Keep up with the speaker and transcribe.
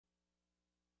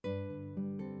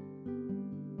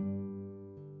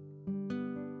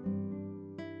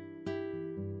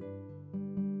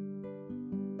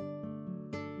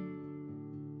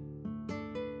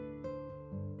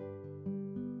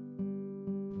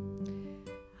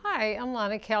Hi, I'm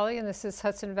Lonna Kelly, and this is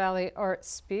Hudson Valley Art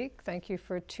Speak. Thank you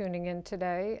for tuning in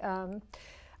today. I'm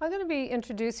going to be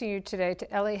introducing you today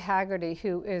to Ellie Haggerty,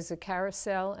 who is a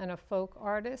carousel and a folk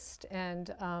artist,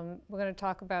 and we're going to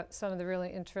talk about some of the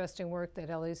really interesting work that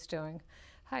Ellie's doing.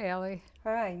 Hi, Ellie.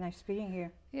 Hi, nice being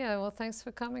here. Yeah, well, thanks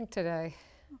for coming today.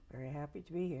 Very happy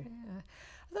to be here. Yeah.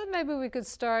 I thought maybe we could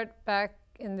start back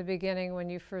in the beginning when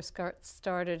you first got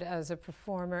started as a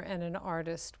performer and an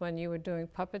artist, when you were doing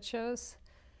puppet shows.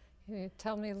 Can you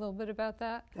tell me a little bit about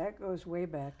that? That goes way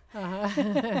back. Uh-huh.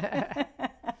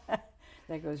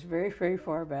 That goes very, very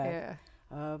far back.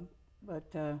 Yeah.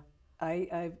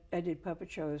 I did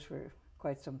puppet shows for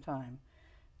quite some time,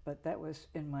 but that was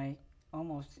in my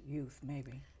almost youth,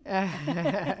 maybe.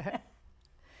 And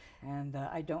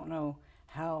I don't know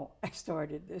how I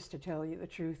started this, to tell you the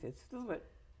truth. It's a little bit,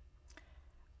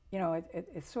 you know,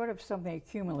 it's sort of something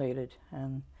accumulated.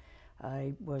 And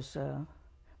I was,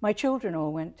 my children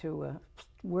all went to,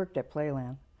 worked at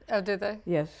Playland. Oh, did they?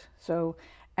 Yes. So,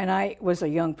 and I was a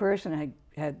young person. I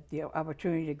had the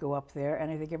opportunity to go up there,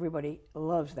 and I think everybody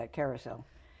loves that carousel.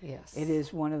 Yes. It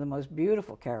is one of the most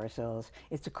beautiful carousels.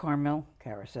 It's a Carmel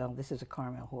carousel. This is a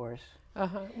Carmel horse.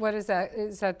 Uh-huh. What is that?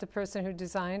 Is that the person who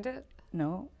designed it?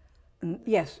 No.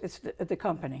 Yes, it's the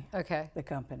company. Okay. The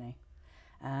company.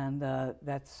 And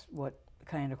that's what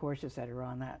kind of horses that are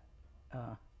on that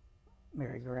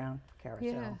merry-go-round carousel.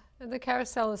 Yeah. And the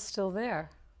carousel is still there.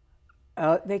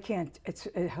 They can't.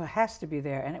 It has to be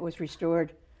there, and it was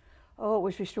restored. Oh, it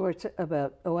was restored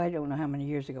about, I don't know how many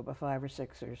years ago, but 5 or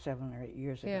 6 or 7 or 8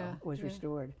 years ago. Yeah, It was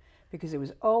restored because it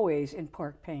was always in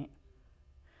park paint,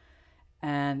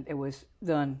 and it was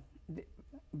done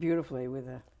beautifully with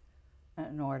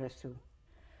an artist who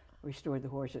restored the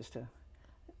horses to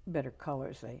better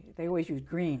colors. They always used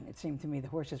green. It seemed to me the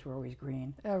horses were always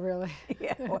green. Oh, really?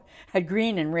 Yeah, had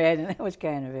green and red, and that was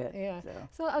kind of it. Yeah.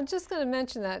 So I'm just going to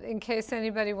mention that in case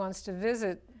anybody wants to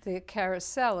visit the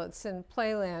carousel. It's in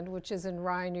Playland, which is in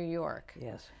Rye, New York.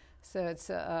 Yes. So it's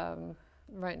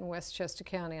right in Westchester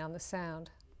County on the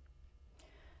Sound.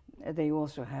 They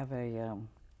also have a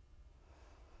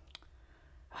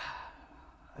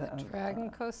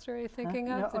dragon coaster, are you thinking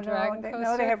of? No, the dragon coaster?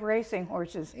 No, they have racing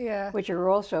horses, which are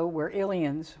also where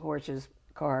Ilian's horses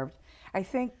carved. I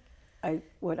think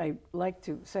what I like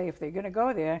to say, if they're going to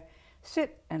go there,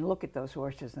 sit and look at those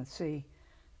horses and see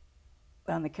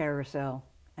on the carousel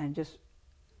and just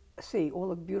see all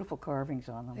the beautiful carvings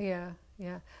on them. Yeah,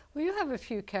 yeah. Well, you have a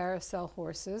few carousel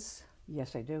horses.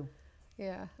 Yes, I do.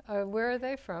 Yeah. Where are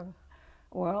they from?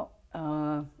 Well,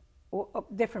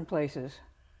 different places.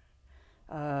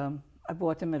 I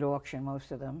bought them at auction,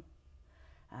 most of them,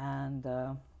 and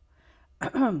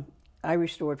I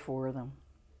restored 4 of them.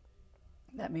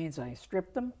 That means I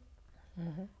stripped them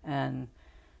and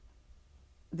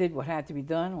did what had to be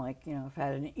done, like, you know, if I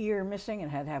had an ear missing and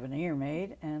had to have an ear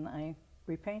made, and I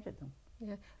repainted them.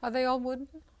 Yeah. Are they all wooden?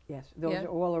 Yes, those are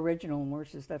all original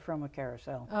horses that from a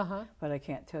carousel, but I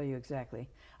can't tell you exactly.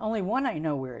 Only one I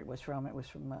know where it was from. It was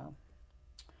from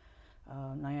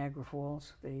Niagara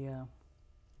Falls.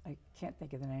 I can't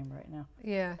think of the name right now.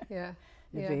 Yeah, yeah.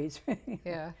 Evades.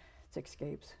 Yeah. It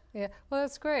escapes. Yeah. Well,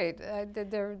 that's great. I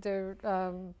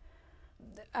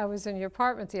was in your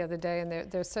apartment the other day,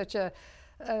 and there's such a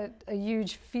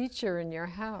huge feature in your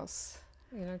house.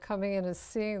 You know, coming in and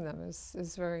seeing them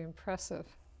is very impressive.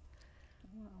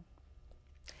 Wow.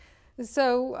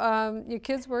 So your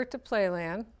kids worked at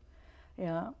Playland.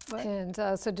 Yeah. And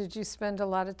so did you spend a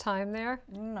lot of time there?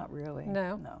 Not really.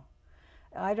 No? No.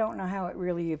 I don't know how it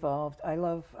really evolved. I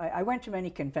went to many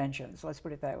conventions, let's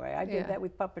put it that way. I did that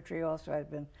with puppetry also.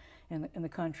 I've been in the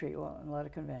country, well, in a lot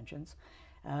of conventions.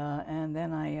 And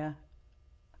then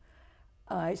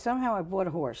somehow I bought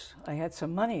a horse. I had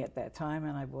some money at that time,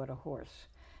 and I bought a horse.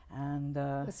 And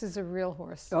this is a real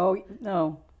horse. Oh,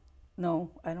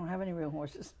 no, I don't have any real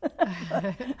horses.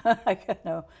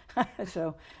 No.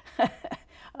 So,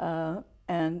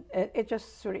 and it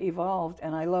just sort of evolved,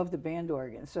 and I love the band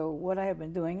organ. So what I have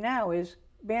been doing now is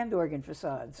band organ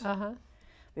facades,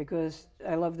 because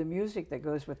I love the music that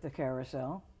goes with the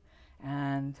carousel,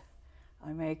 and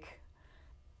I make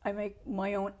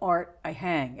my own art. I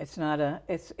hang. It's not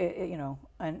you know,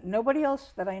 and nobody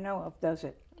else that I know of does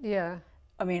it. Yeah.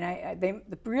 I mean,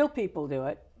 the real people do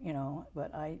it, you know,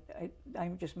 but I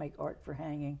just make art for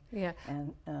hanging. Yeah.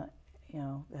 And you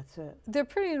know, that's it. They're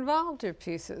pretty involved, your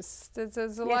pieces.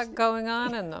 There's a lot going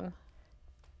on in them.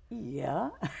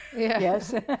 Yeah. Yeah.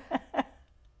 Yes.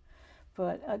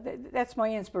 But that's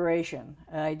my inspiration.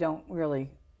 I don't really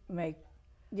make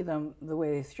them the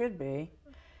way they should be,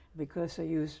 because I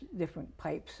use different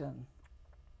pipes, and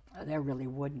they're really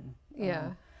wooden.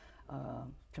 Yeah.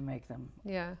 to make them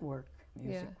work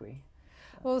musically.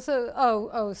 Well,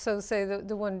 so so say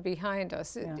the one behind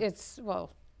us. It's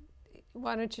well.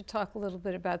 Why don't you talk a little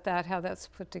bit about that? How that's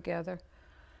put together?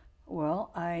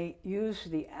 Well, I use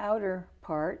the outer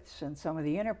parts, and some of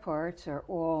the inner parts are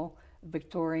all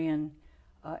Victorian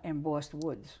embossed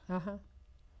woods.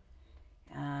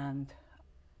 And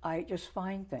I just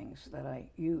find things that I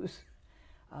use.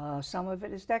 Some of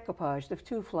it is decoupage. The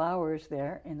two flowers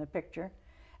there in the picture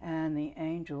and the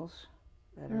angels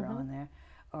that are on there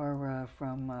are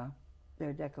from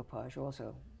their decoupage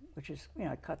also, which is, you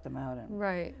know, I cut them out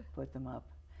and put them up.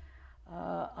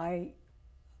 I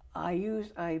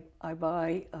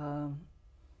buy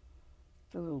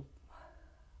the little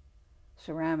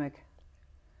ceramic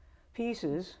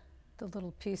pieces. The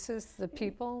little pieces, the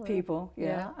people? People,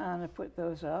 yeah, and I put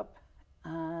those up.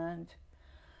 And,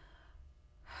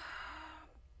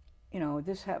 you know,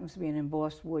 this happens to be an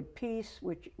embossed wood piece,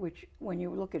 which when you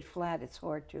look at flat, it's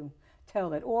hard to tell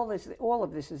that all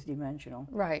of this is dimensional.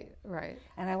 Right.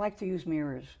 And I like to use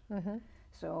mirrors.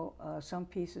 So some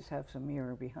pieces have some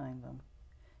mirror behind them,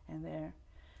 and there,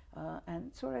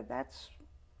 and sort of that's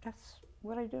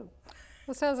what I do.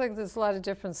 Well, it sounds like there's a lot of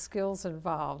different skills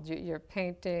involved. You're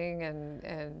painting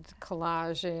and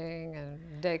collaging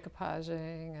and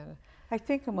decoupaging and. I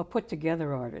think I'm a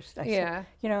put-together artist. Say,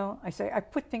 you know, I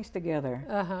put things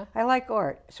together. I like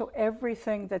art, so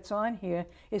everything that's on here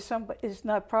is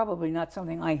probably not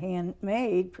something I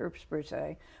handmade per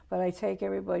se, but I take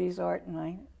everybody's art and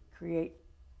I create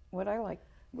what I like,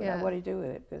 what I do with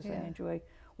it, because I enjoy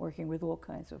working with all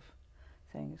kinds of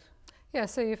things. Yeah,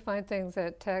 so you find things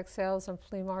at tag sales and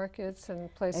flea markets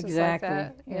and places like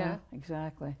that. Yeah,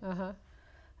 exactly.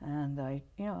 And I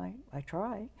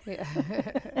try. Yeah.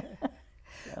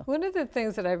 One of the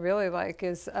things that I really like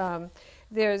is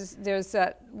there's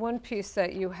that one piece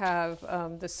that you have,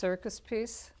 the circus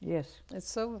piece. Yes. It's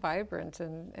so vibrant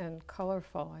and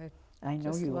colorful. I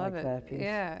know you like that piece.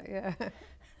 Yeah.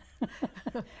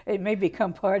 It may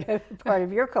become part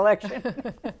of your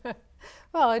collection.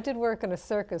 Well, I did work in a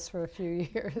circus for a few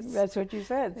years. That's what you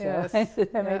said. So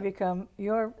that may become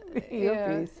your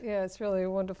piece. Yeah, it's really a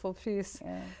wonderful piece.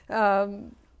 Yeah.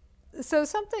 So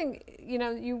something, you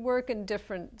know, you work in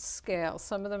different scales.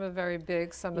 Some of them are very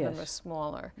big, some of them are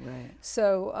smaller. Right.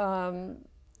 So,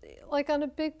 like on a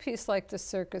big piece like the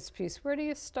circus piece, where do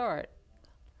you start?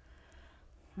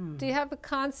 Do you have a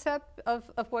concept of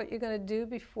what you're going to do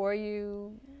before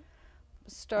you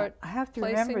start I have to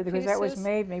remember, because that was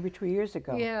made maybe 2 years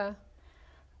ago. Yeah.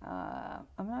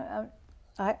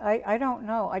 I don't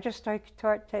know. I just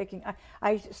start taking.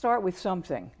 I start with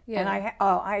something, and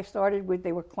I started with,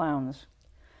 they were clowns.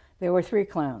 There were 3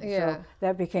 clowns, so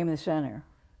that became the center.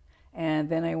 And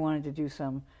then I wanted to do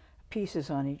some pieces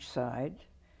on each side,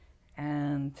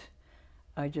 and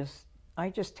I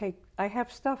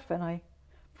have stuff and I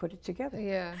put it together.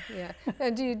 Yeah.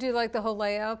 And do you do like the whole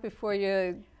layout before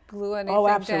you glue anything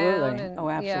absolutely. down?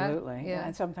 Absolutely. Yeah.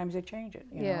 And sometimes I change it.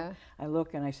 You know? I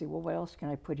look and I see, well, what else can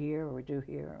I put here or do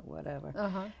here or whatever.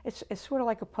 It's sort of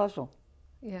like a puzzle.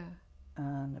 Yeah.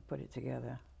 And I put it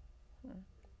together.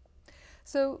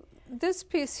 So this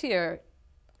piece here,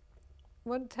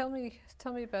 tell me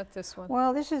about this one.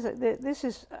 Well,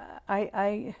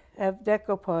 I have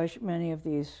decoupaged many of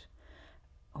these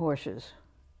horses,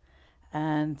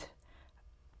 and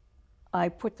I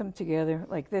put them together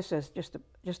like this as just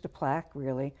a plaque,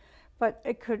 really, but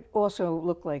it could also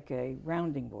look like a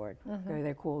rounding board.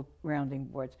 They're called rounding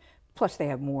boards. Plus, they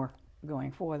have more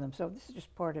going for them. So this is just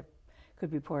could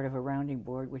be part of a rounding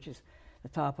board, which is the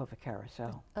top of a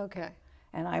carousel. Okay.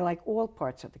 And I like all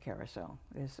parts of the carousel.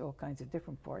 There's all kinds of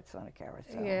different parts on a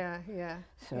carousel. Yeah.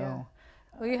 So,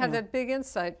 well, you have that big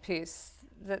inside piece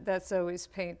that's always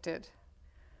painted.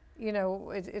 You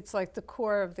know, it's like the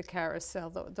core of the carousel.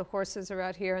 The horses are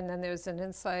out here, and then there's an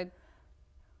inside,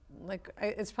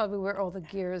 it's probably where all the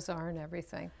gears are and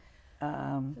everything.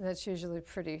 And that's usually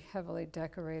pretty heavily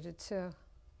decorated too.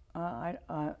 I'm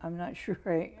not sure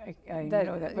I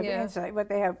know that, but the inside. But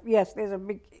they have,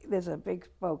 there's a big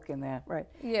spoke in there, right?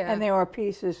 Yeah. And there are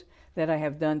pieces that I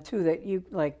have done too that you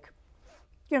like.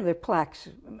 You know, they're plaques,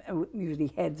 usually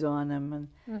heads on them, and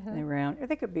they're round.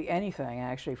 They could be anything,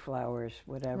 actually, flowers,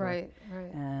 whatever. Right.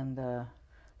 And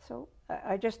so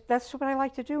that's what I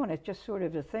like to do, and it's just sort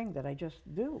of a thing that I just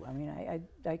do. I mean,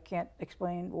 I can't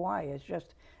explain why. It's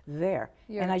just there.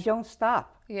 And I don't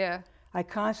stop. Yeah. I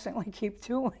constantly keep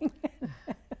doing it.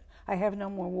 I have no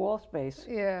more wall space.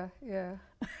 Yeah. You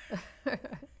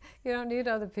don't need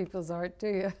other people's art, do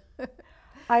you?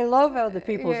 I love other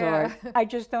people's Yeah. art. I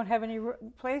just don't have any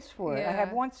place for it. I have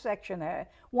Yeah. one section,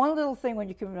 one little thing when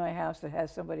you come to my house that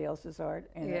has somebody else's art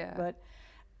in it. Yeah. But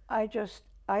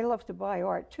I love to buy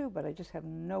art too, but I just have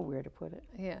nowhere to put it.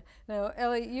 Yeah. Now,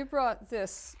 Ellie, you brought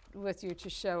this with you to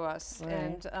show us, Right.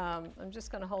 and I'm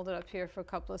just going to hold it up here for a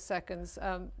couple of seconds.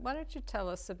 Why don't you tell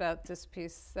us about this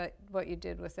piece, what you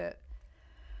did with it?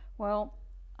 Well,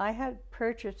 I had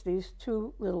purchased these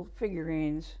two little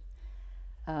figurines,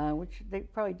 which they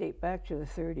probably date back to the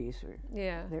 30s, or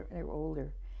Yeah. they're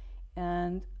older,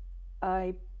 and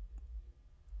I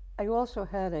also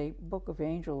had a book of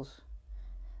angels,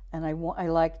 and I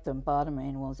liked them, bottom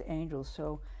angels,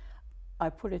 so I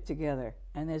put it together.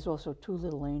 And there's also two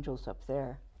little angels up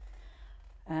there.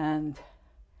 And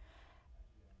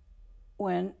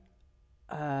when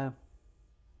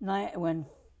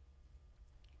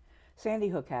Sandy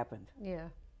Hook happened, Yeah.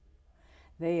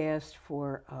 they asked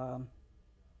for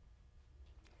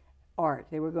art.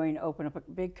 They were going to open up a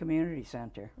big community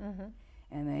center,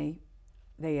 and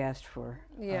they asked for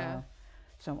Yeah.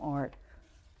 some art.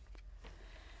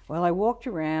 Well, I walked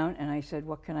around and I said,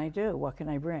 what can I do? What can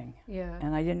I bring? Yeah.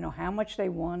 And I didn't know how much they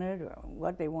wanted or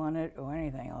what they wanted or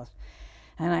anything else.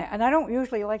 And I don't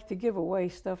usually like to give away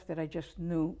stuff that I just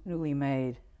newly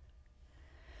made.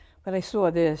 But I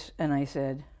saw this and I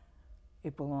said,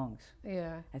 it belongs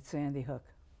Yeah. at Sandy Hook.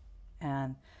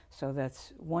 And so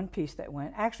that's one piece that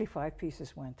went. Actually, 5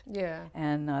 pieces went. Yeah.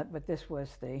 And but this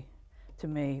was to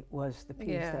me, was the piece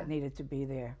Yeah. that needed to be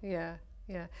there. Yeah.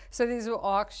 Yeah. So these were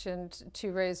auctioned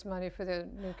to raise money for the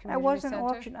new community I wasn't center?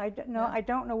 auctioned. I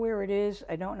don't know where it is.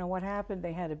 I don't know what happened.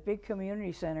 They had a big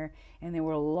community center, and there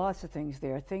were lots of things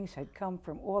there. Things had come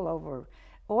from all over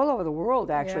the world,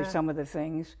 actually, Yeah. some of the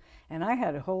things. And I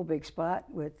had a whole big spot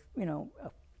with,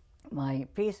 my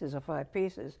pieces of 5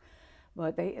 pieces.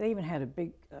 But they even had a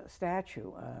big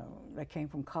statue that came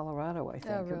from Colorado, I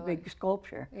think, really? a big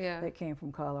sculpture Yeah. that came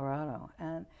from Colorado.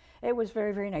 And it was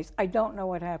very, very nice. I don't know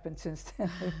what happened since then.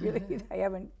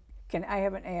 I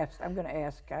haven't asked. I'm going to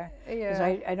ask, because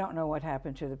Yeah. I don't know what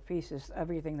happened to the pieces,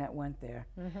 everything that went there,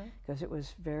 because it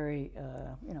was very,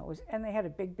 and they had a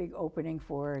big, big opening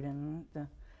for it, and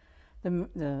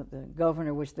the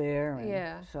governor was there, and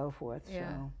Yeah. so forth. Yeah.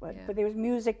 So, but Yeah. there was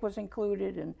music was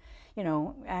included, and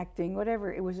acting,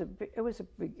 whatever. It was a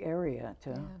big area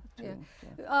to.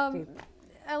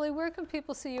 Ellie, where can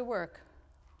people see your work?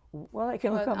 Well, I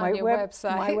can look on your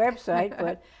website. my website,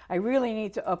 but I really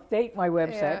need to update my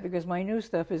website Yeah. because my new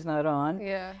stuff is not on.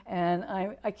 Yeah. And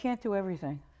I can't do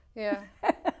everything. Yeah.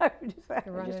 I You're just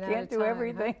running out can't of do time, huh?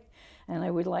 everything. And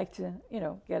I would like to,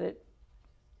 get it.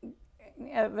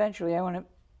 Eventually, I want to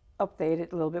update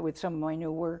it a little bit with some of my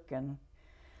new work and.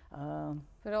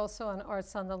 But also on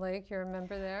Arts on the Lake, you're a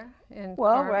member there?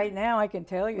 Well, right now I can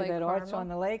tell you Lake that Arts Carmel? on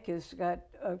the Lake has got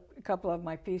a couple of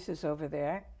my pieces over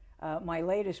there. My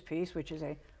latest piece, which is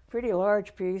a pretty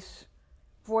large piece,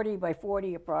 40 by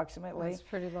 40 approximately. That's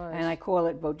pretty large. And I call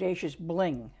it Bodacious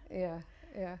Bling. Yeah,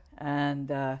 yeah. And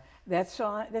that's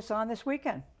on this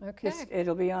weekend. Okay.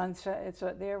 It'll be on, it's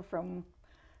there from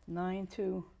 9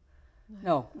 to,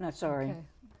 no, not sorry, Okay.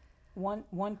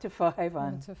 1 to 5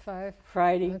 on 1 to 5.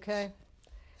 Friday, Okay.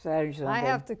 Saturday, Sunday. I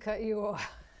have to cut you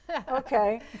off.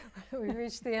 Okay. We've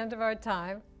reached the end of our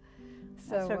time.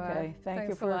 So, That's okay. Thank you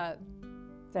thanks for a lot.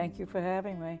 Thank you for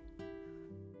having me.